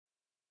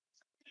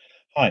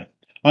Hi,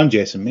 I'm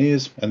Jason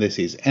Meers, and this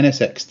is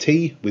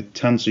NSXT with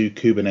Tanzu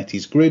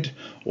Kubernetes Grid,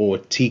 or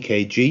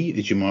TKG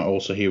as you might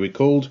also hear it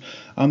called,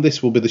 and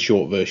this will be the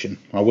short version.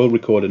 I will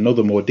record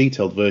another more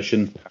detailed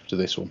version after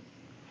this one.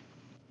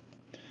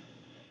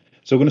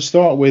 So we're going to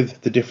start with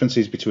the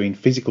differences between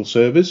physical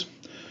servers,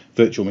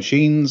 virtual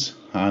machines,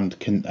 and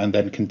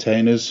then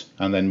containers,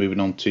 and then moving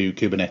on to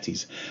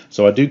Kubernetes.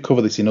 So I do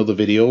cover this in other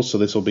videos, so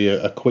this will be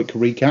a quick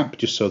recap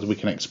just so that we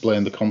can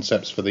explain the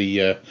concepts for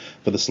the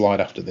slide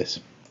after this.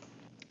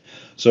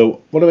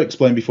 So what I've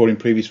explained before in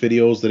previous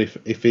videos, that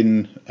if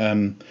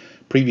in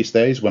previous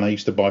days when I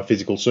used to buy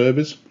physical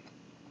servers,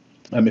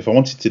 if I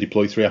wanted to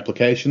deploy 3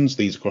 applications,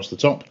 these across the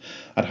top,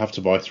 I'd have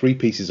to buy 3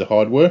 pieces of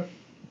hardware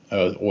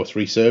or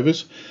 3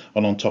 servers,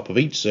 and on top of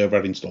each server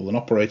I'd install an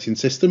operating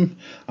system,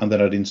 and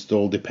then I'd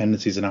install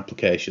dependencies and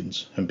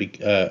applications.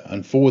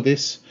 And for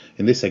this,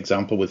 in this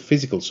example with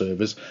physical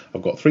servers,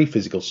 I've got 3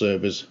 physical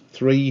servers,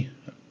 3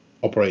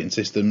 operating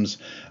systems,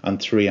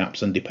 and 3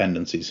 apps and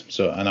dependencies.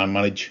 And I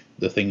manage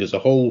the thing as a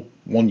whole,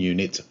 one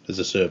unit as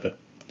a server.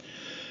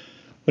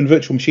 When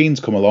virtual machines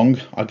come along,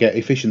 I get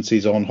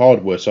efficiencies on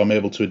hardware, so I'm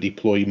able to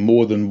deploy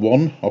more than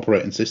one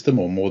operating system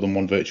or more than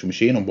one virtual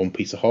machine on one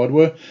piece of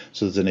hardware.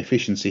 So there's an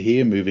efficiency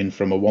here, moving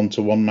from a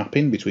one-to-one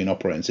mapping between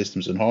operating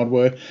systems and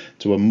hardware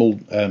to a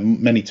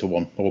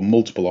many-to-one or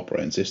multiple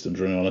operating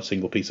systems running on a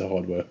single piece of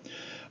hardware.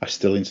 I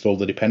still install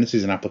the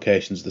dependencies and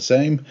applications the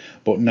same,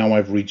 but now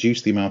I've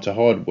reduced the amount of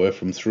hardware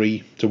from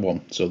 3 to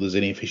 1. So there's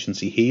an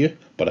efficiency here,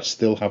 but I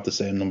still have the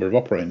same number of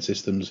operating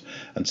systems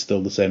and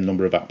still the same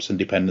number of apps and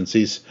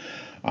dependencies.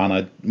 And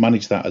I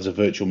manage that as a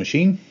virtual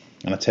machine,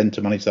 and I tend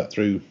to manage that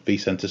through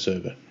vCenter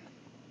Server.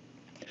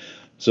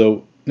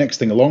 So next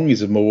thing along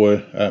is a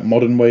more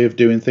modern way of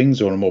doing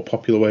things, or a more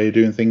popular way of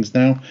doing things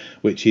now,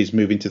 which is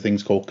moving to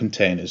things called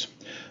containers.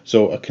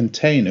 So a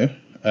container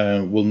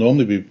will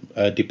normally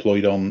be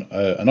deployed on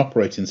an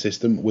operating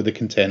system with a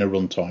container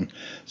runtime.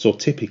 So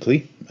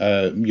typically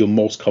you'll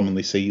most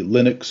commonly see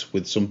Linux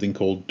with something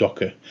called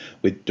Docker,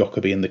 with Docker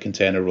being the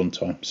container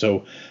runtime.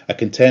 So a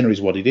container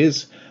is what it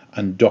is,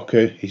 and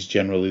Docker is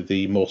generally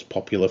the most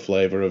popular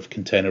flavor of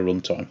container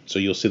runtime. So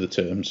you'll see the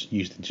terms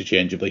used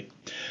interchangeably.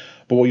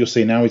 But what you'll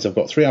see now is I've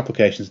got 3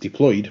 applications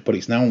deployed, but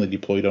it's now only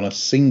deployed on a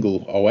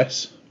single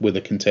OS with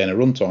a container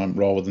runtime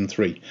rather than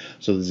 3.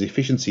 So there's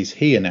efficiencies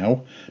here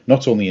now,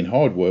 not only in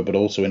hardware but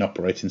also in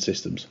operating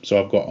systems.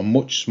 So I've got a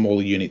much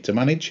smaller unit to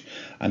manage,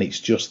 and it's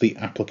just the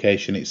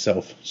application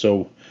itself.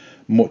 So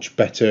much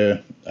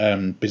better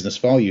business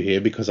value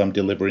here, because I'm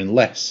delivering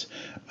less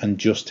and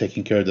just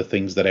taking care of the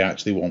things that I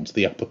actually want,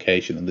 the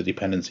application and the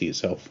dependency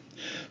itself.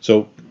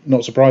 So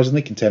not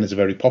surprisingly, containers are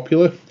very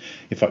popular.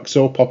 In fact,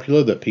 so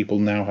popular that people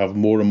now have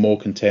more and more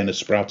containers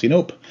sprouting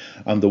up,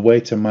 and the way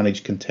to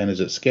manage containers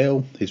at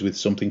scale is with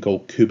something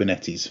called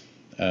Kubernetes.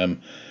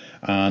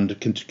 And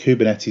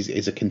Kubernetes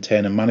is a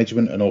container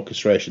management and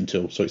orchestration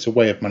tool, so it's a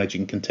way of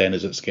managing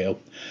containers at scale.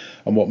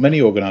 And what many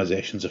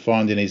organizations are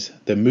finding is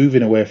they're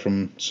moving away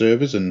from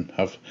servers and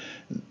have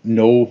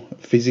no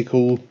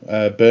physical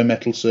bare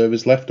metal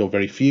servers left, or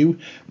very few.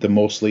 They're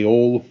mostly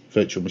all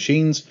virtual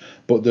machines,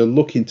 but they're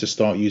looking to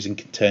start using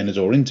containers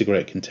or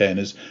integrate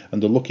containers,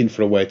 and they're looking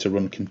for a way to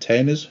run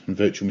containers and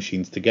virtual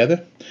machines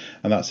together,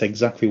 and that's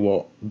exactly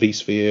what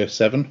vSphere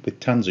 7 with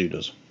Tanzu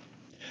does.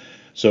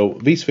 So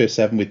vSphere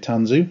 7 with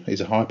Tanzu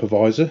is a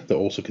hypervisor that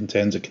also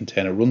contains a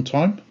container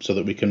runtime, so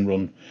that we can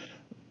run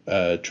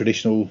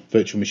traditional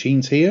virtual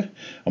machines here,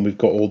 and we've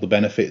got all the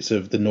benefits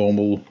of the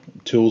normal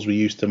tools we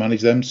use to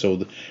manage them.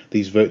 So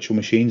these virtual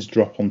machines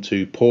drop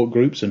onto port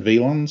groups and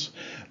VLANs,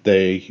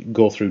 they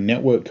go through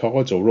network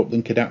cards or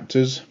uplink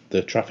adapters,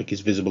 the traffic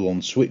is visible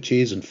on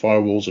switches and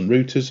firewalls and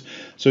routers,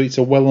 so it's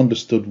a well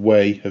understood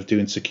way of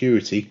doing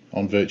security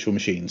on virtual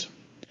machines.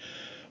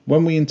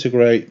 When we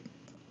integrate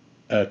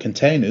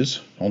containers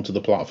onto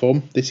the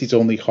platform, this is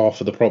only half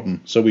of the problem.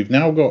 So we've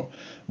now got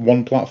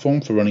one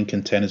platform for running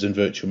containers and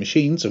virtual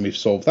machines, and we've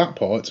solved that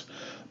part.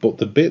 But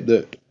the bit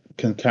that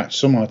can catch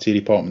some IT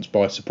departments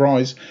by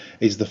surprise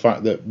is the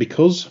fact that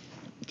because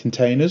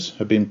containers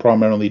have been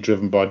primarily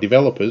driven by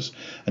developers,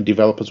 and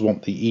developers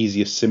want the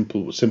easiest,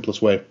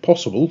 simplest way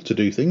possible to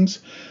do things,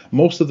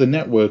 most of the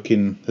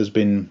networking has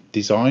been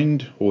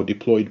designed or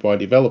deployed by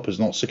developers,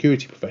 not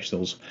security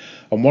professionals.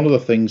 And one of the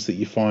things that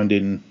you find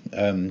in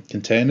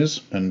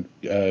containers and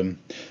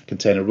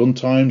container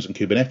runtimes and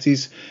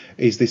Kubernetes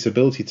is this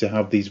ability to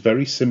have these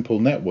very simple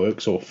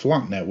networks, or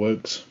flat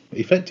networks,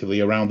 effectively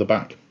around the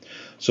back,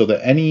 so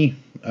that any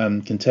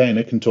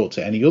container can talk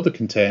to any other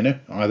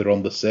container, either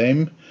on the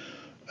same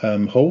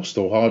host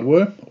or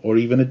hardware, or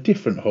even a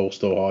different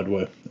host or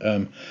hardware.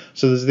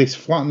 So there's this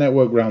flat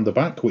network around the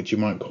back, which you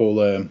might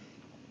call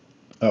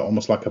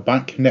almost like a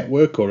back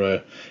network or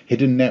a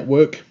hidden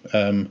network.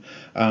 And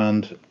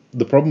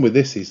the problem with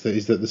this is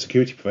that the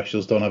security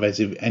professionals don't have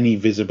any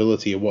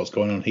visibility of what's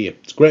going on here.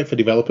 It's great for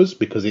developers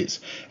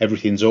because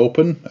everything's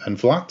open and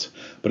flat,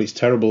 but it's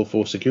terrible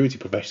for security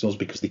professionals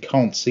because they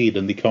can't see it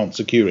and they can't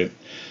secure it.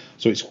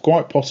 So it's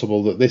quite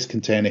possible that this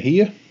container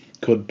here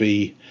could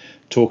be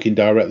talking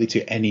directly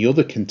to any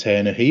other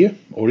container here,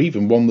 or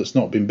even one that's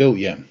not been built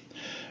yet.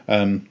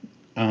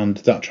 And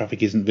that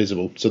traffic isn't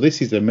visible. So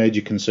this is a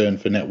major concern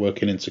for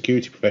networking and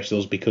security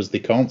professionals, because they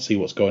can't see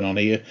what's going on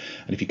here,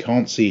 and if you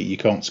can't see it, you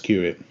can't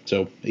secure it.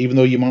 So even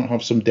though you might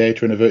have some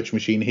data in a virtual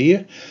machine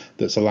here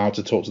that's allowed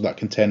to talk to that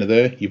container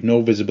there, you've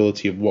no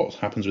visibility of what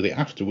happens with it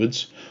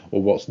afterwards,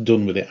 or what's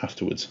done with it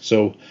afterwards.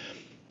 So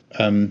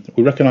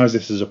we recognize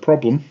this as a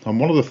problem, and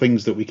one of the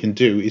things that we can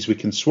do is we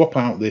can swap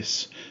out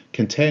this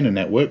container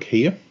network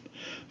here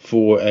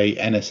for a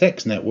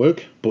NSX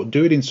network, but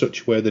do it in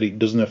such a way that it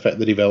doesn't affect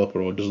the developer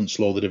or doesn't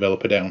slow the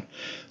developer down.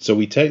 So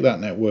we take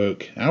that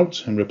network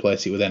out and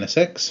replace it with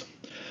NSX,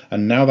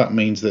 and now that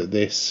means that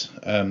this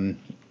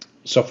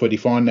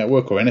software-defined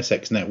network, or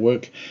NSX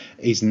network,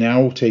 is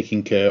now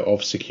taking care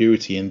of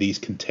security in these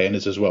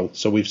containers as well.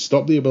 So we've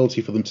stopped the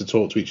ability for them to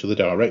talk to each other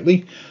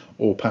directly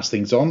or pass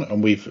things on,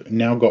 and we've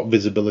now got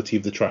visibility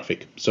of the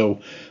traffic.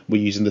 So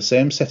we're using the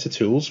same set of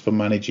tools for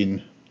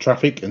managing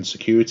traffic and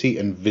security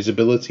and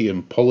visibility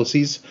and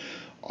policies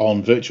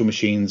on virtual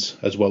machines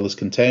as well as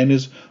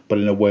containers, but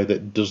in a way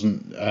that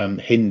doesn't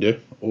hinder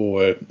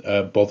or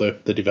bother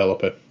the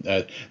developer.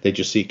 They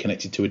just see it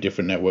connected to a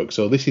different network.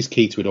 So this is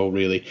key to it all,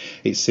 really.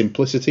 It's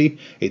simplicity,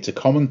 it's a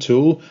common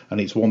tool,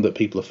 and it's one that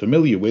people are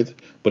familiar with,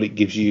 but it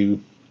gives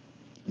you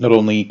not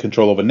only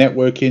control over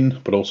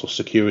networking, but also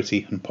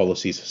security and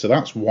policies. So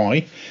that's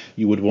why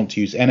you would want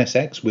to use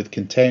NSX with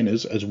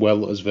containers as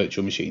well as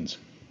virtual machines.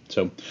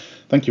 So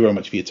thank you very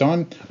much for your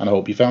time, and I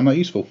hope you found that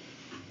useful.